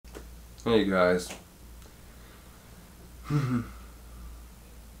Hey guys.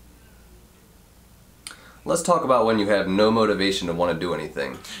 Let's talk about when you have no motivation to want to do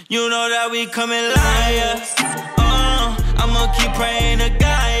anything. You know that we coming liars. I'ma keep praying to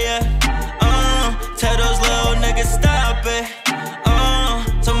God. Tell those little niggas stop it.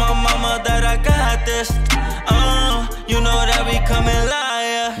 Tell my mama that I got this. You know that we coming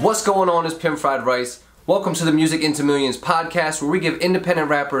liars. What's going on? It's Pimp Fried Rice. Welcome to the Music into Millions podcast, where we give independent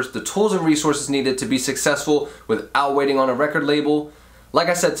rappers the tools and resources needed to be successful without waiting on a record label. Like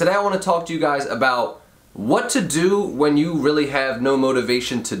I said, today I want to talk to you guys about what to do when you really have no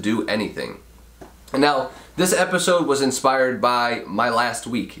motivation to do anything. And now, this episode was inspired by my last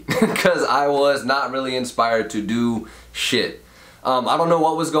week because I was not really inspired to do shit. I don't know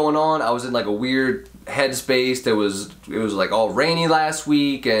what was going on. I was in like a weird headspace. It was like all rainy last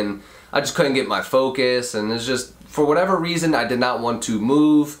week, and I just couldn't get my focus, and it's just, for whatever reason, I did not want to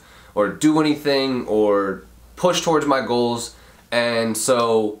move or do anything or push towards my goals. And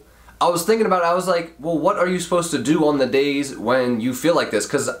so I was thinking about it. I was like, well, what are you supposed to do on the days when you feel like this?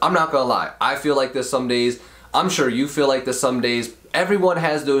 Because I'm not gonna lie, I feel like this some days. I'm sure you feel like this some days. Everyone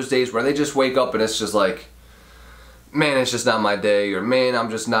has those days where they just wake up and it's just like, man, it's just not my day, or man, I'm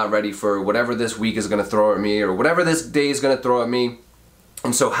just not ready for whatever this week is gonna throw at me, or whatever this day is gonna throw at me.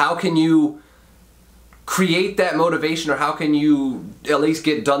 And so how can you create that motivation, or how can you at least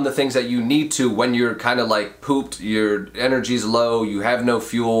get done the things that you need to when you're kind of like pooped, your energy's low, you have no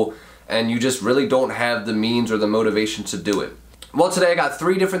fuel, and you just really don't have the means or the motivation to do it? Well, today I got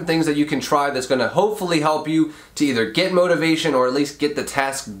 3 different things that you can try that's going to hopefully help you to either get motivation or at least get the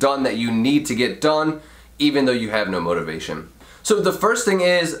task done that you need to get done, even though you have no motivation. So the first thing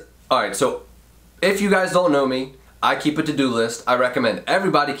is, alright, so if you guys don't know me, I keep a to-do list. I recommend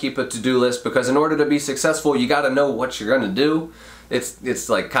everybody keep a to-do list, because in order to be successful, you gotta know what you're gonna do. It's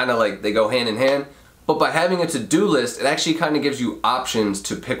like kind of like they go hand in hand. But by having a to-do list, it actually kind of gives you options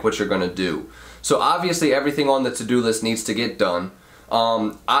to pick what you're gonna do. So obviously everything on the to-do list needs to get done.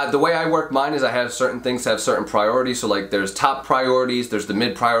 The way I work mine is I have certain things that have certain priorities. So like there's top priorities, there's the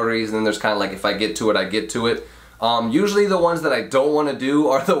mid priorities, and then there's kind of like if I get to it, I get to it. Usually the ones that I don't want to do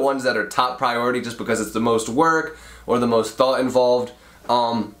are the ones that are top priority, just because it's the most work or the most thought involved.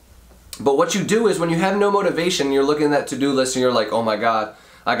 But what you do is when you have no motivation, you're looking at that to-do list and you're like, oh my god,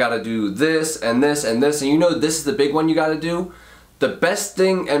 I gotta do this and this and this, and you know this is the big one you gotta do. The best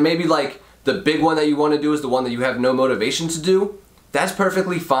thing, and maybe like the big one that you want to do is the one that you have no motivation to do. That's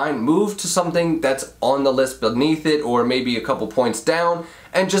perfectly fine. Move to something that's on the list beneath it, or maybe a couple points down,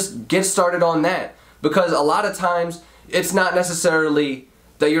 and just get started on that. Because a lot of times, it's not necessarily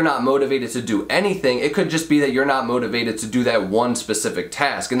that you're not motivated to do anything. It could just be that you're not motivated to do that one specific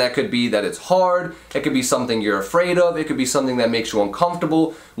task. And that could be that it's hard, it could be something you're afraid of, it could be something that makes you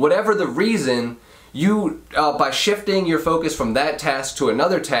uncomfortable. Whatever the reason, you, by shifting your focus from that task to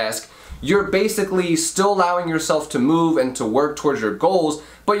another task, you're basically still allowing yourself to move and to work towards your goals,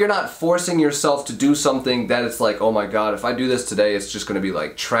 but you're not forcing yourself to do something that it's like, oh my god, if I do this today, it's just gonna be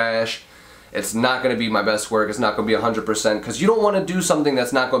like trash. It's not going to be my best work. It's not going to be 100%, because you don't want to do something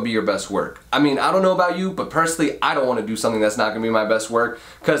that's not going to be your best work. I mean, I don't know about you, but personally, I don't want to do something that's not going to be my best work,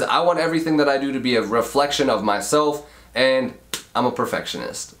 because I want everything that I do to be a reflection of myself, and I'm a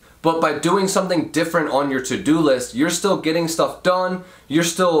perfectionist. But by doing something different on your to-do list, you're still getting stuff done, you're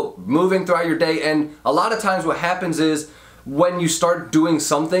still moving throughout your day, and a lot of times what happens is, when you start doing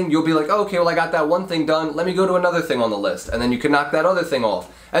something, you'll be like, oh, okay, well, I got that one thing done, let me go to another thing on the list, and then you can knock that other thing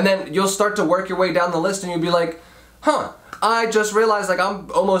off. And then you'll start to work your way down the list, and you'll be like, huh, I just realized like I'm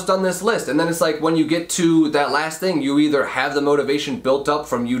almost done this list. And then it's like when you get to that last thing, you either have the motivation built up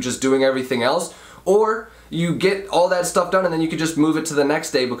from you just doing everything else, or you get all that stuff done and then you can just move it to the next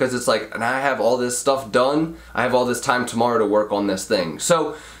day, because it's like, and I have all this stuff done, I have all this time tomorrow to work on this thing.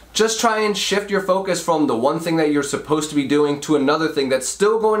 So just try and shift your focus from the one thing that you're supposed to be doing to another thing that's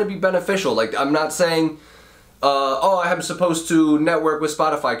still going to be beneficial. Like, I'm not saying, oh, I'm supposed to network with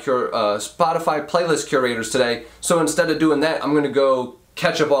Spotify playlist curators today, so instead of doing that, I'm going to go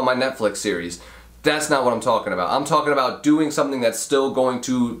catch up on my Netflix series. That's not what I'm talking about. I'm talking about doing something that's still going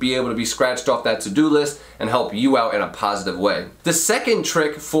to be able to be scratched off that to-do list and help you out in a positive way. The second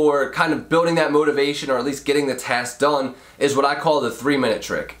trick for kind of building that motivation, or at least getting the task done, is what I call the 3-minute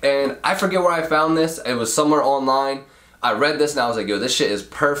trick. And I forget where I found this. It was somewhere online. I read this and I was like, yo, this shit is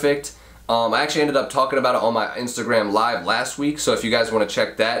perfect. I actually ended up talking about it on my Instagram live last week, so if you guys want to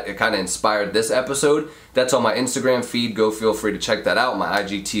check that, it kind of inspired this episode. That's on my Instagram feed. Go feel free to check that out, my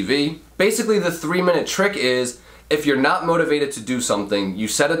IGTV. Basically, the 3-minute trick is if you're not motivated to do something, you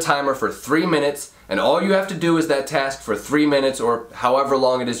set a timer for 3 minutes, and all you have to do is that task for 3 minutes or however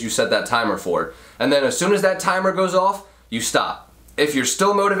long it is you set that timer for. And then as soon as that timer goes off, you stop. If you're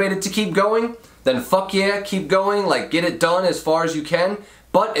still motivated to keep going, then fuck yeah, keep going, like get it done as far as you can.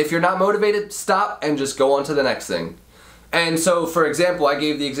 But if you're not motivated, stop and just go on to the next thing. And so, for example, I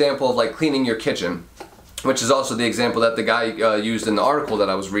gave the example of like cleaning your kitchen, which is also the example that the guy used in the article that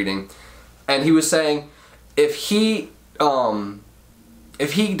I was reading. And he was saying, if he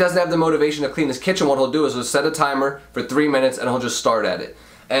doesn't have the motivation to clean his kitchen, what he'll do is he'll set a timer for 3 minutes and he'll just start at it.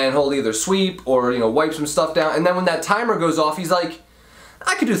 And he'll either sweep or, wipe some stuff down. And then when that timer goes off, he's like,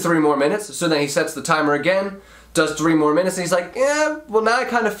 I could do 3 more minutes. So then he sets the timer again, does 3 more minutes, and he's like, yeah, well now I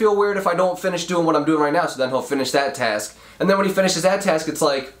kind of feel weird if I don't finish doing what I'm doing right now. So then he'll finish that task. And then when he finishes that task, it's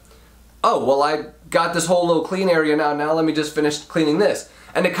like, oh, well I got this whole little clean area now let me just finish cleaning this.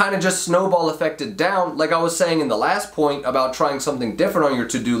 And it kind of just snowball affected down, like I was saying in the last point about trying something different on your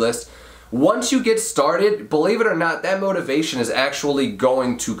to-do list. Once you get started, believe it or not, that motivation is actually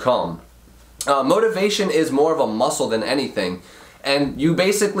going to come. Motivation is more of a muscle than anything. And you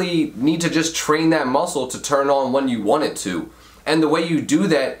basically need to just train that muscle to turn on when you want it to. And the way you do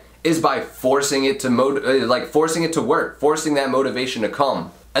that is by forcing it to forcing it to work, forcing that motivation to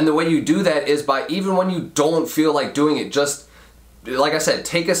come. And the way you do that is by, even when you don't feel like doing it, just like I said,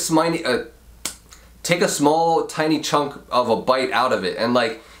 take a small tiny chunk of a bite out of it. And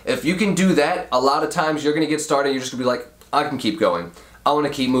like, if you can do that, a lot of times you're gonna get started, you're just gonna be like, I can keep going. I want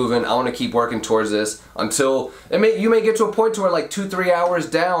to keep moving. I want to keep working towards this until you may get to a point to where like 2-3 hours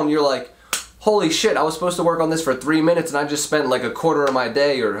down, you're like, holy shit, I was supposed to work on this for 3 minutes and I just spent like a quarter of my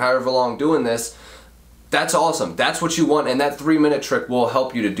day or however long doing this. That's awesome. That's what you want, and that 3-minute trick will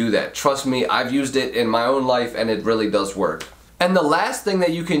help you to do that. Trust me, I've used it in my own life and it really does work. And the last thing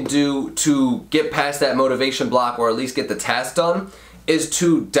that you can do to get past that motivation block, or at least get the task done, is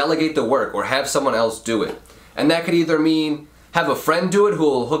to delegate the work or have someone else do it. And that could either mean have a friend do it who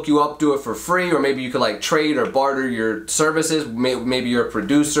will hook you up, do it for free, or maybe you could like trade or barter your services. Maybe you're a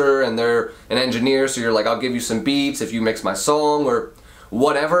producer and they're an engineer, so you're like, I'll give you some beats if you mix my song or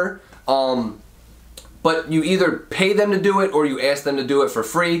whatever. But you either pay them to do it or you ask them to do it for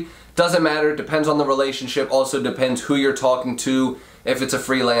free. Doesn't matter, depends on the relationship, also depends who you're talking to, if it's a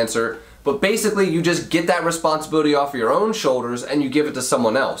freelancer. But basically you just get that responsibility off of your own shoulders and you give it to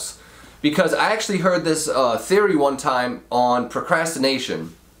someone else. Because I actually heard this theory one time on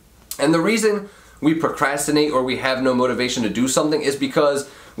procrastination. And the reason we procrastinate or we have no motivation to do something is because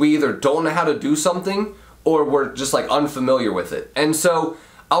we either don't know how to do something or we're just like unfamiliar with it. And so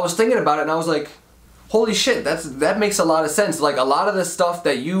I was thinking about it and I was like, holy shit, that makes a lot of sense. Like, a lot of the stuff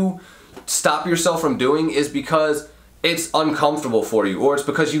that you stop yourself from doing is because it's uncomfortable for you, or it's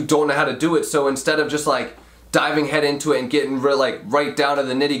because you don't know how to do it. So instead of just like diving head into it and getting right down to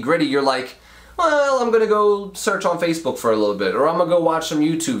the nitty gritty, you're like, well, I'm gonna go search on Facebook for a little bit, or I'm gonna go watch some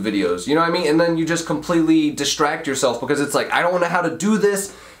YouTube videos, you know what I mean? And then you just completely distract yourself because it's like, I don't know how to do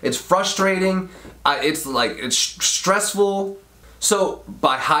this, it's frustrating, it's stressful. So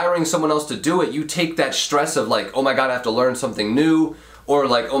by hiring someone else to do it, you take that stress of like, oh my god, I have to learn something new, or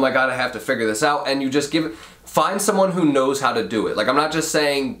like, oh my god, I have to figure this out, and you just find someone who knows how to do it. Like, I'm not just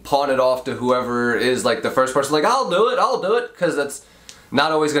saying pawn it off to whoever is like the first person, like, I'll do it, because that's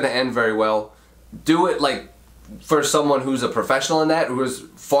not always going to end very well. Do it like for someone who's a professional in that, who is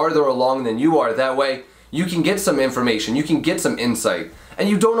farther along than you are. That way you can get some information, you can get some insight, and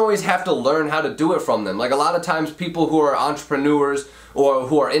you don't always have to learn how to do it from them. Like, a lot of times people who are entrepreneurs or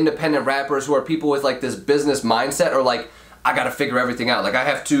who are independent rappers, who are people with like this business mindset, are like, I gotta figure everything out. Like, I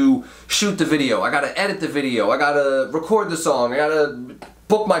have to shoot the video, I gotta edit the video, I gotta record the song, I gotta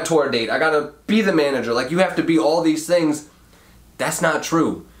book my tour date, I gotta be the manager. Like, you have to be all these things. That's not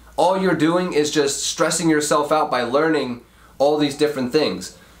true. All you're doing is just stressing yourself out by learning all these different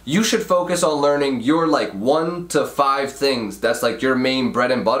things. You should focus on learning your like 1 to 5 things that's like your main bread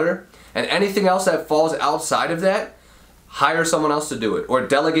and butter, and anything else that falls outside of that, hire someone else to do it or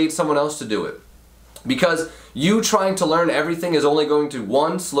delegate someone else to do it. Because you trying to learn everything is only going to,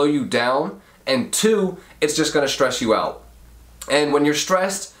 1, slow you down, and 2, it's just going to stress you out. And when you're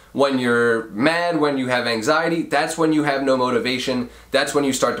stressed, when you're mad, when you have anxiety, that's when you have no motivation, that's when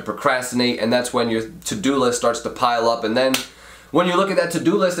you start to procrastinate, and that's when your to-do list starts to pile up. And then when you look at that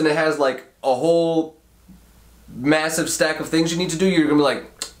to-do list and it has like a whole massive stack of things you need to do, you're going to be like,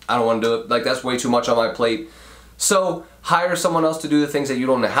 I don't want to do it, like that's way too much on my plate. So hire someone else to do the things that you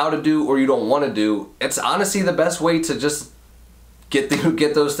don't know how to do or you don't want to do. It's honestly the best way to just get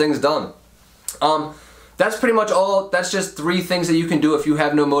those things done. That's pretty much all. That's just 3 things that you can do if you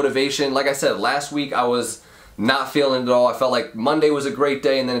have no motivation. Like I said, last week I was not feeling it at all. I felt like Monday was a great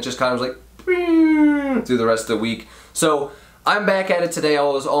day, and then it just kind of was like through the rest of the week. So I'm back at it today. I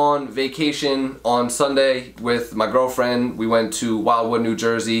was on vacation on Sunday with my girlfriend. We went to Wildwood, New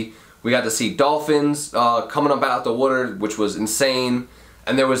Jersey. We got to see dolphins coming up out of the water, which was insane.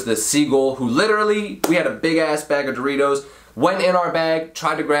 And there was this seagull who literally, we had a big ass bag of Doritos, went in our bag,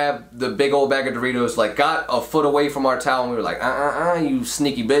 tried to grab the big old bag of Doritos, like got a foot away from our towel, and we were like, you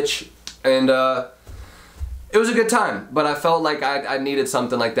sneaky bitch. And it was a good time, but I felt like I needed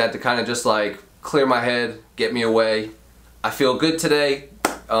something like that to kind of just like clear my head, get me away. I feel good today.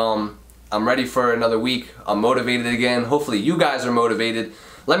 I'm ready for another week. I'm motivated again. Hopefully you guys are motivated.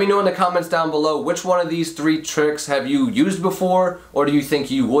 Let me know in the comments down below which one of these 3 tricks have you used before, or do you think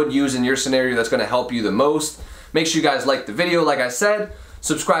you would use in your scenario that's going to help you the most. Make sure you guys like the video, like I said,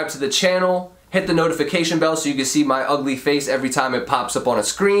 subscribe to the channel, hit the notification bell so you can see my ugly face every time it pops up on a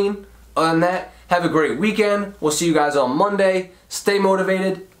screen. Other than that, have a great weekend. We'll see you guys on Monday. Stay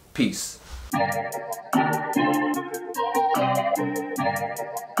motivated. Peace.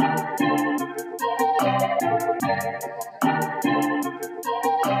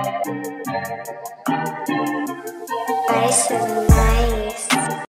 I